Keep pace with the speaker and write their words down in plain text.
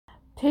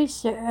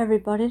Peace to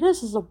everybody.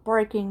 This is a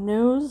breaking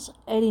news.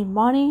 Eddie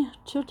Money,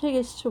 2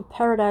 tickets to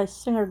Paradise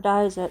singer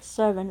dies at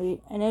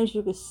 70. And as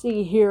you can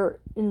see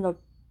here in the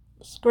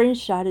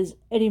screenshot is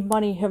Eddie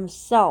Money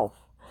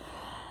himself.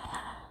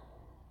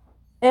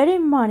 Eddie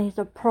Money,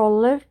 the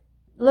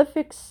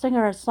prolific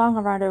singer and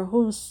songwriter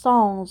whose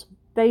songs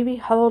Baby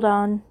Hold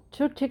On,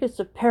 2 Tickets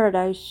to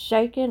Paradise,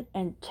 Shakin',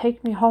 and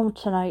Take Me Home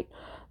Tonight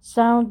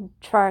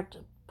soundtracked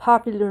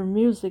popular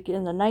music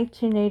in the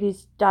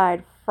 1980s,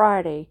 died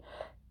Friday.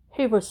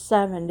 He was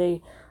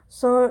 70.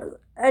 So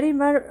Eddie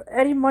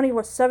Money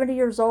was 70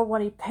 years old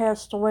when he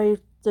passed away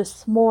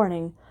this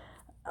morning.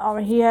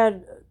 He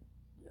had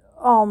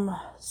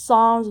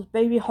songs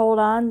Baby Hold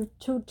On,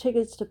 2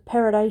 Tickets to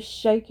Paradise,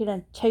 Shakin',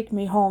 and Take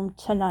Me Home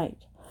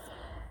Tonight.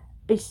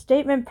 A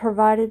statement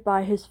provided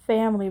by his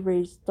family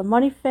reads, "The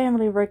Money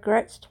family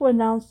regrets to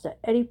announce that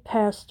Eddie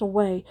passed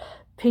away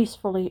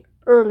peacefully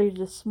early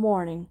this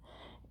morning.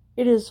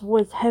 It is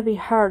with heavy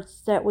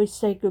hearts that we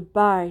say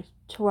goodbye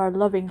to our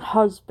loving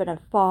husband and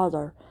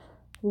father.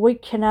 We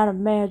cannot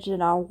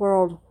imagine our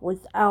world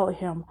without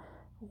him.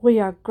 We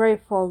are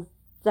grateful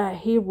that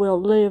he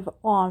will live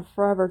on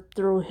forever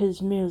through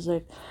his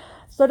music."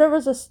 So there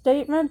was a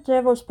statement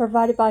that was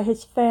provided by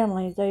his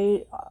family.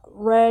 They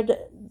read,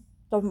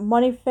 "The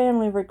Money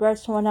family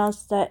regrets to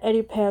announce that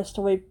Eddie passed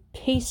away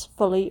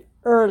peacefully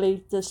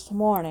early this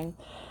morning."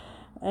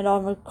 And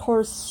of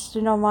course,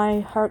 my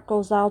heart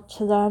goes out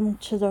to them,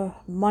 to the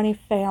Money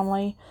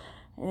family.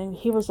 And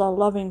he was a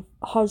loving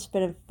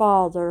husband and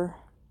father.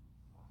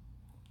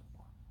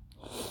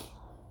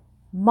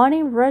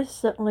 Money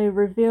recently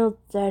revealed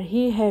that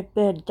he had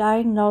been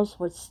diagnosed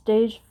with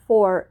stage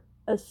 4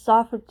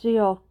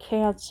 esophageal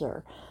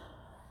cancer.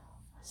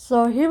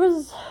 So he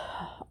was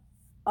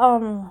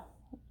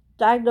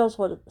diagnosed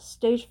with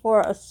stage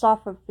 4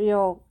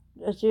 esophageal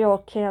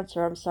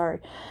cancer. I'm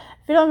sorry.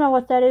 If you don't know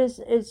what that is,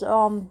 it's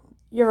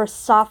your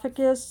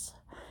esophagus,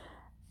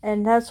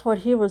 and that's what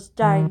he was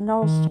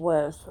diagnosed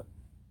with.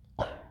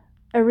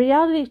 A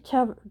reality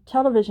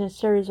television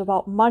series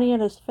about Money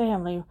and his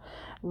family,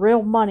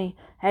 Real Money,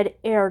 had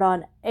aired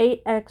on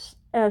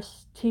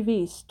AXS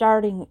TV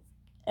starting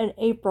in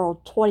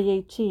April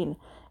 2018.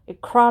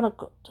 It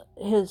chronicled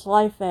his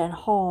life at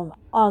home,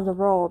 on the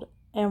road,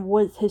 and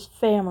with his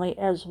family,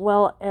 as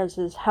well as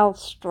his health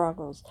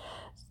struggles.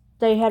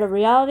 They had a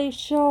reality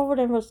show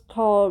that was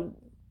called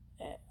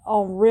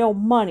Real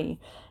Money.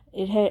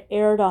 It had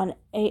aired on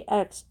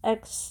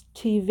AXS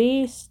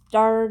TV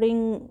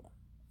starting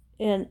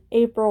in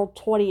April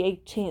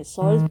 2018,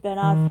 so it's been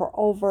on for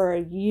over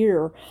a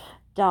year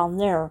down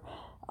there.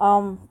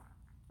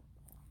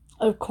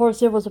 Of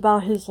course, it was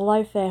about his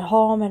life at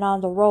home and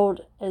on the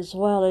road, as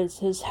well as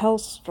his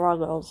health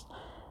struggles.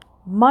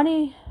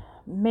 Money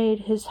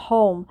made his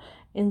home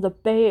in the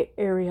Bay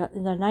Area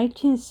in the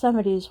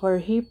 1970s, where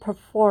he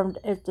performed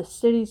at the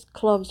city's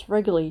clubs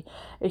regularly,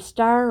 a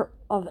star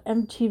of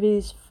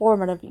MTV's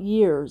formative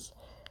years.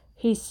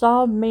 He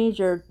saw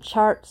major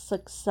chart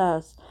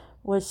success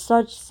with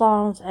such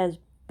songs as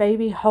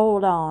Baby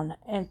Hold On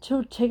and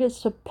 2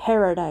 Tickets to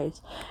Paradise,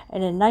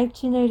 and in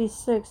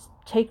 1986,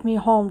 Take Me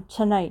Home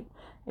Tonight,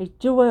 a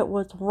duet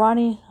with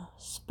Ronnie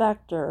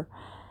Spector,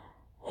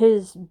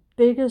 his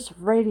biggest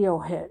radio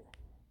hit.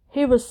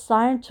 He was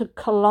signed to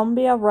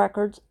Columbia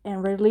Records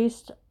and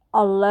released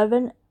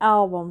 11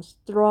 albums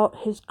throughout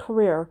his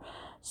career,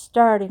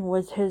 starting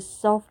with his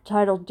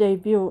self-titled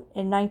debut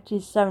in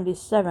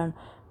 1977,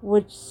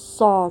 which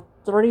saw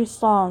 3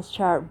 songs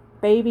chart: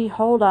 Baby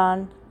Hold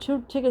On,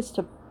 2 Tickets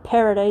to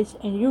Paradise,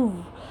 and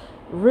You've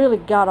Really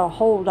Got a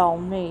Hold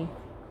on Me.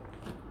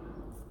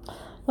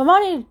 The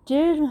Money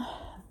did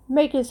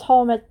make his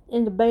home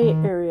in the Bay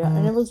Area,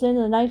 and it was in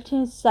the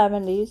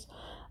 1970s,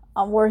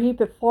 where he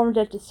performed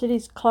at the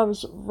city's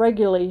clubs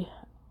regularly,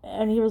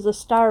 and he was a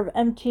star of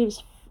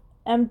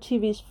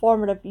MTV's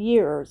formative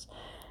years.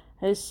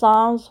 His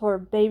songs were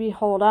Baby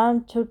Hold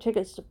On, 2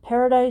 Tickets to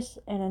Paradise,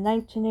 and in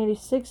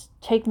 1986,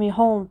 Take Me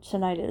Home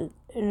Tonight.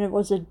 And it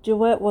was a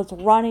duet with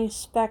Ronnie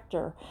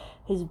Spector,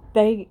 his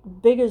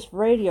biggest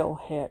radio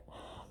hit.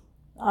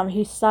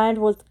 He signed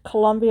with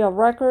Columbia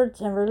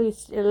Records and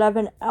released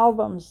 11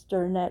 albums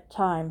during that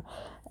time.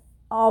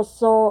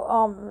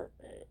 Also,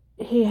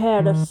 he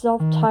had a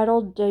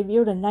self-titled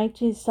debut in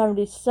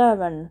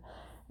 1977.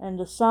 And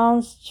the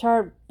songs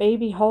chart: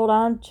 Baby Hold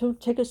On, 2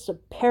 Tickets to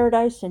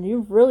Paradise, and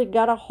You've Really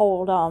Got a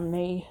Hold on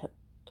Me.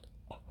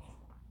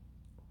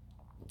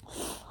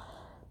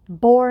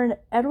 Born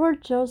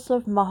Edward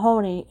Joseph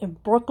Mahoney in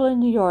Brooklyn,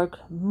 New York,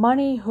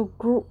 Money, who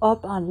grew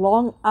up on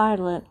Long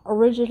Island,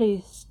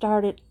 originally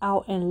started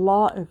out in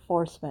law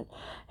enforcement,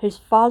 his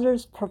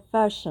father's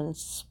profession,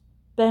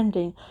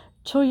 spending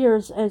 2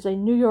 years as a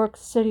New York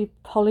City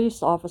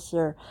police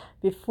officer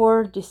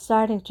before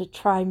deciding to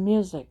try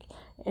music.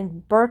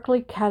 In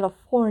Berkeley,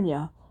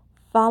 California,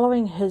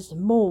 following his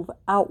move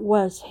out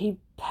west, he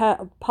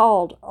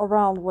palled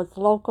around with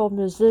local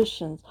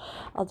musicians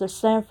of the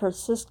San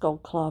Francisco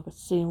club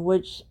scene,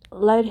 which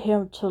led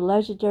him to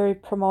legendary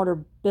promoter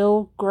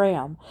Bill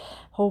Graham,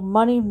 whom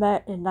Money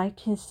met in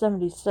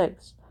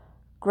 1976.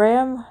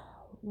 Graham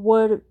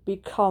would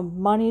become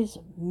Money's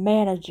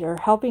manager,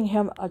 helping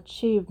him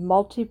achieve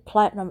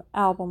multi-platinum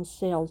album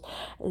sales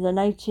in the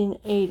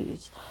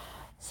 1980s.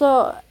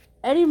 So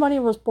Eddie Money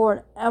was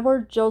born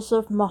Edward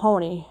Joseph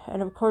Mahoney,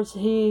 and of course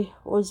he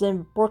was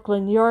in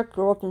Brooklyn, New York,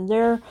 grew up in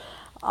there,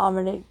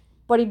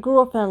 but he grew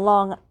up in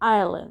Long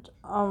Island.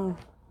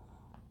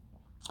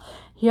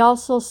 He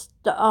also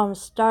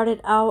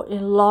started out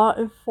in law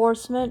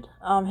enforcement,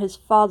 his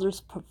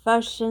father's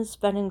profession,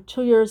 spending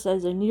 2 years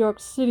as a New York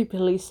City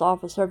police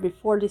officer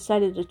before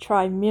deciding to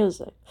try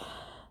music.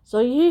 So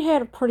he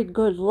had a pretty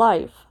good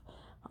life.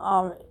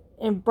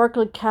 In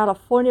Berkeley,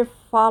 California,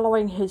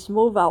 following his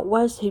move out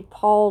west, he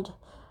palled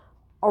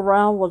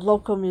around with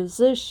local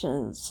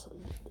musicians.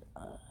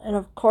 And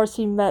of course,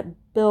 he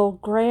met Bill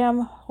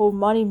Graham, who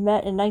Money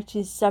met in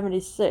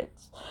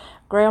 1976.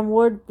 Graham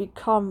would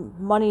become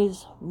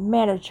Money's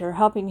manager,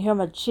 helping him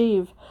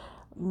achieve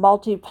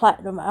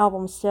multi-platinum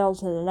album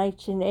sales in the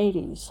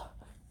 1980s.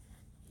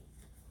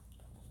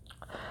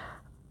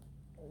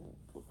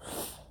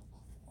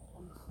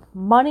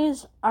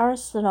 Money's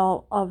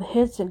arsenal of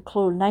hits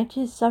include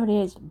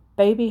 1978's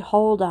Baby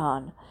Hold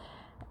On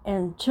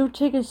and Two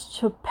Tickets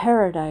to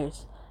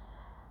Paradise,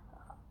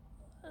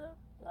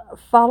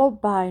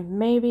 followed by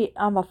Maybe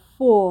I'm a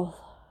Fool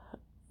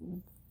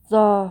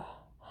the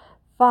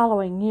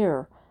following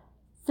year,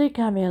 Think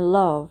I'm in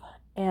Love,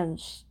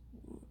 and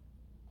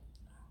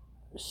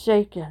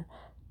Shaken.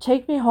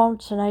 Take Me Home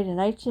Tonight in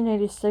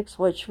 1986,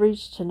 which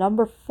reached to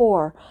number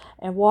 4,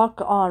 and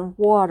Walk on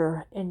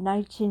Water in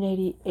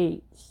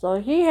 1988.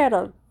 So he had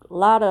a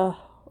lot of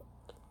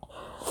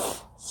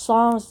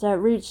songs that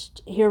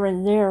reached here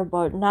and there,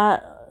 but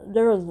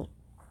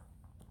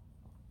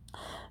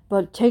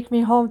Take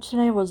Me Home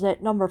Tonight was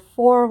at number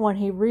 4 when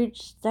he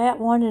reached that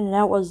one, and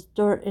that was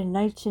in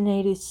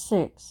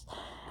 1986.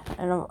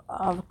 And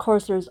of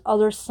course, there's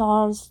other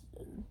songs.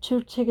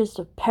 Two Tickets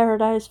to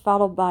Paradise,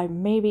 followed by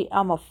Maybe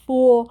I'm a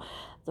Fool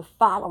the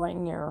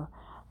following year.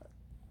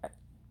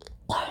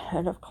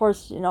 And of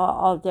course,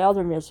 all the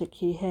other music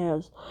he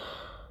has.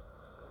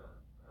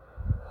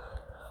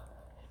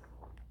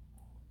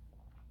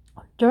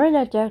 During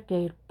that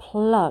decade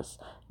plus,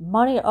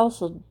 Money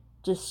also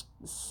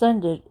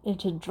descended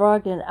into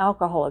drug and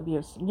alcohol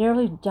abuse,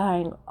 nearly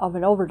dying of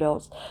an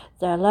overdose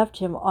that left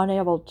him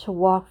unable to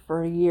walk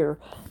for a year.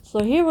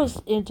 So he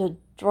was into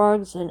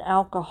drugs and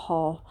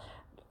alcohol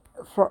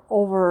for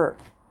over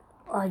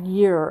a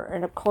year,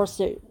 and of course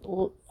it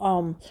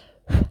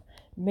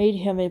made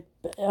him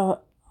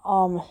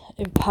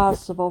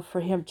impossible for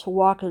him to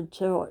walk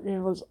until he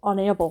was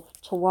unable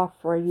to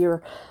walk for a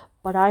year.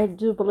 But I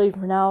do believe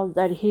now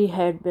that he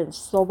had been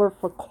sober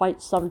for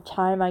quite some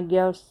time, I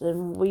guess,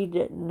 and we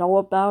didn't know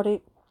about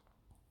it.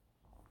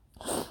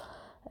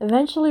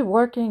 Eventually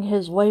working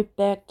his way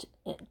back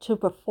to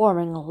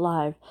performing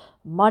live,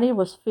 Money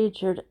was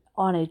featured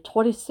on a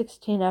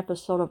 2016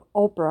 episode of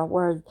Oprah,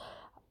 Where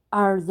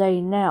Are They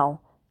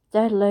Now?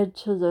 That led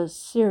to the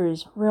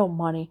series Real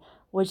Money,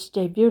 which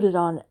debuted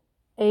on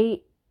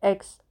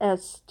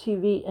AXS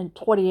TV in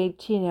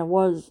 2018 and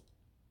was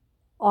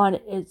on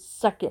its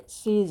second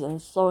season.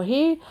 So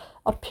he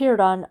appeared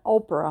on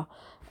Oprah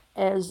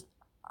as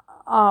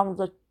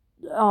the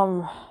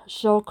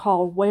show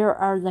called Where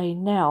Are They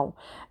Now?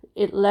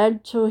 It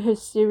led to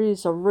his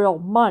series of Real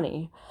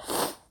Money,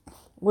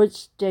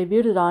 which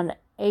debuted on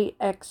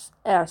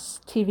AXS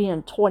TV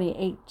in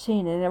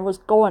 2018, and it was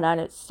going on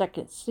its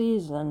second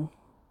season.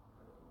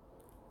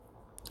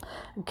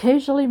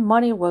 Occasionally,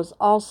 Money was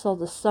also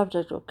the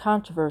subject of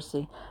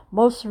controversy,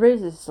 most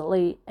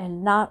recently,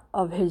 and not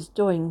of his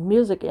doing,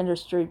 music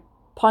industry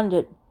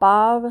pundit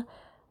Bob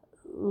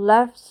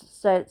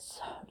Lefsetz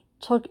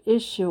took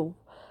issue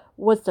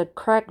with the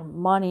crack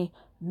Money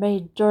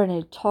made during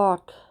a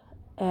talk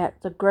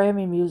at the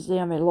Grammy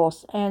Museum in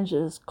Los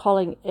Angeles,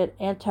 calling it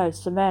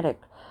anti-Semitic.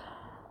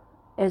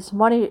 As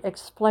Money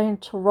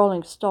explained to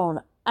Rolling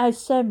Stone, I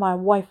said my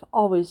wife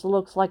always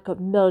looks like $1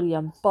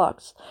 million,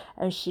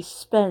 and she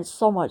spends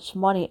so much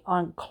money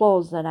on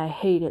clothes and I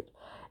hate it.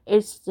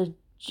 It's the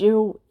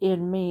Jew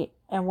in me,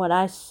 and when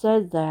I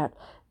said that,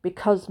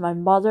 because my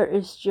mother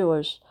is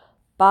Jewish,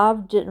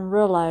 Bob didn't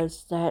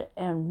realize that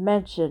and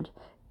mentioned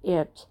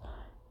it.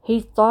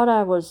 He thought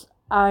I was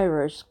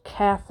Irish,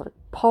 Catholic,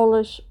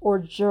 Polish, or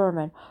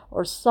German,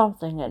 or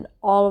something, and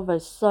all of a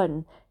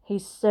sudden he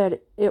said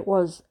it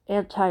was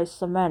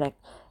anti-Semitic.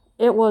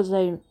 It was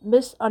a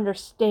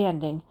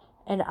misunderstanding,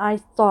 and I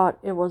thought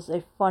it was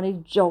a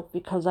funny joke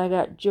because I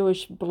got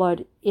Jewish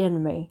blood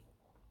in me.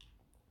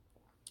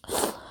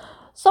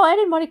 So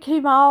Eddie Money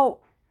came out,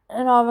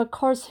 and of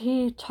course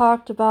he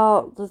talked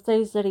about the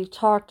things that he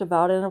talked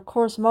about, and of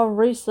course more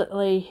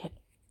recently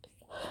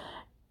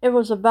it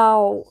was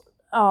about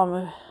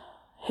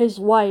his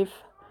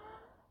wife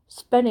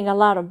spending a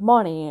lot of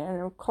money.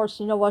 And of course,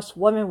 us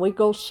women, we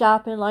go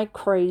shopping like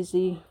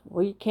crazy.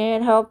 We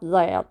can't help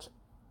that.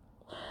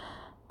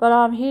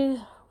 But he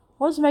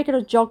was making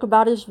a joke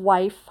about his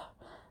wife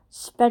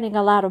spending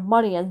a lot of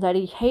money and that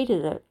he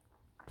hated it.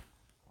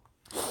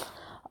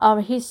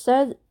 He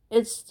said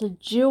it's the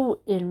Jew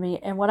in me.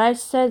 And when I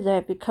said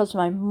that, because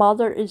my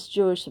mother is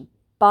Jewish,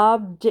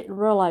 Bob didn't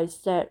realize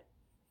that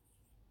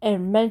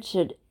and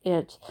mentioned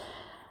it.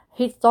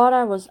 He thought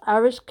I was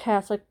Irish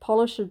Catholic,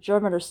 Polish or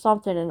German or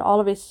something, and all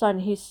of a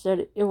sudden he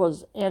said it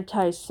was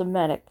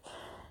anti-Semitic.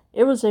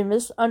 It was a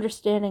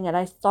misunderstanding, and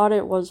I thought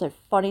it was a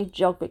funny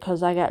joke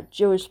because I got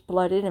Jewish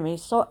blood in me.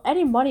 So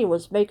Eddie Money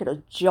was making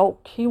a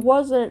joke. He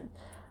wasn't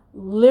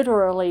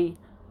literally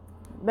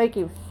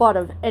making fun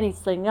of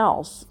anything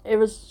else. It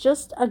was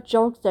just a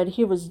joke that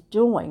he was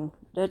doing.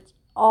 That's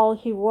all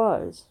he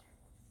was.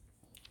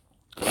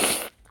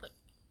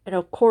 And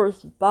of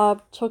course,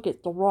 Bob took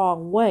it the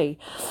wrong way.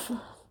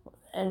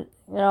 And,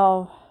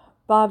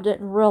 Bob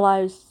didn't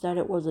realize that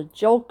it was a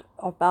joke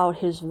about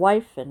his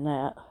wife and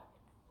that.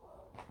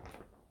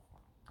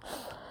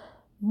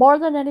 More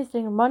than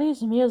anything,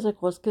 Money's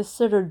music was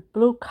considered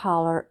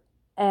blue-collar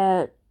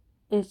at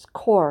its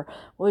core,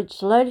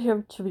 which led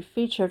him to be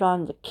featured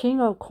on The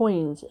King of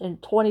Queens in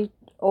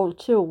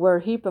 2002, where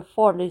he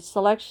performed a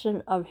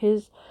selection of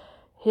his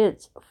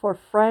hits for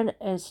friend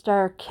and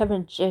star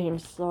Kevin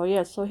James. So he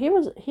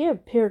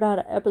appeared on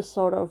an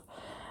episode of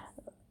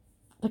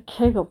The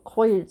King of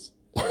Queens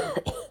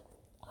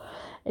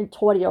in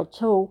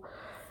 2002,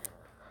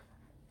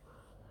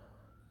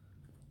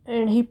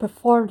 and he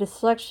performed a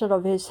selection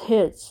of his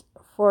hits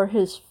for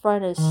his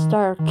friend and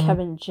star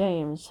Kevin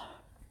James.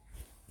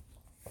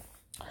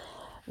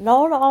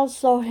 Known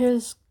also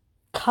his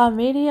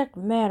comedic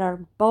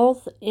manner,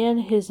 both in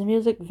his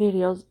music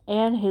videos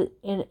and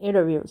in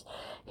interviews.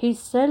 He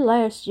said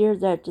last year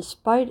that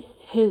despite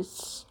his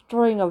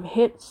string of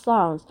hit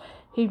songs,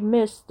 he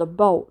missed the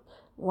boat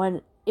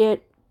when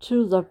it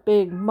to the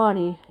big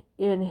money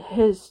in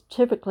his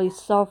typically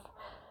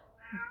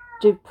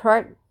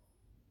self-deprecating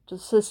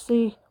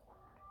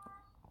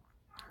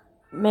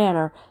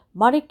manner.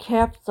 Money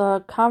capped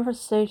the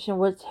conversation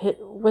with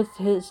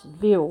his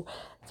view.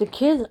 The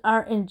kids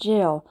aren't in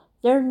jail.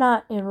 They're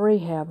not in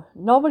rehab.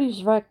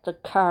 Nobody's wrecked a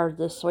car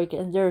this week,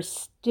 and there's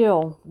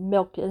still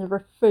milk in the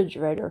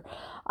refrigerator.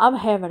 I'm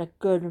having a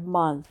good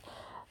month.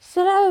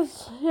 So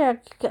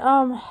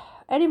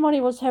Eddie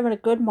Money was having a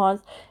good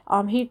month.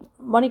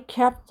 Money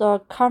kept the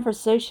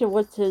conversation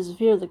with his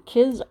view. The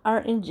kids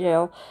aren't in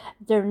jail.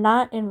 They're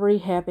not in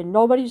rehab, and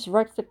nobody's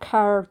wrecked the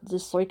car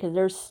this week, and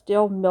there's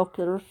still milk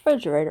in the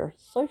refrigerator.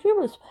 So he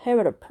was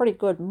having a pretty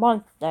good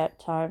month that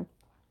time.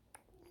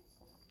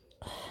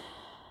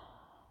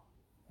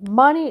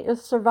 Money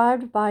is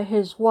survived by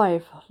his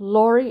wife,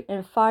 Lori,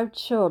 and 5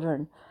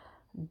 children.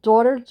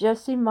 Daughter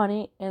Jessie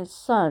Money and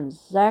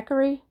sons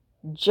Zachary,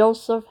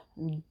 Joseph,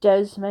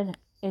 Desmond,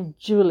 and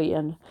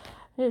Julian.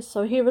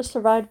 So he was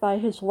survived by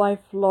his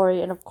wife,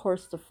 Lori, and of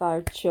course the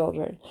 5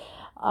 children.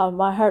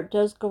 My heart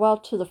does go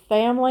out to the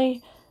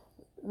family.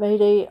 May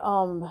they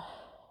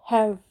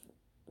have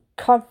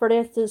comfort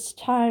at this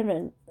time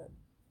and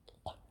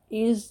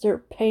ease their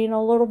pain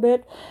a little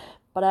bit.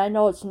 But I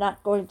know it's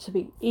not going to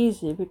be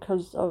easy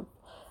because of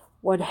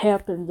what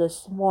happened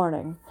this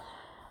morning.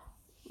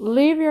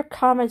 Leave your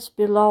comments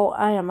below.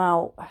 I am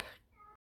out.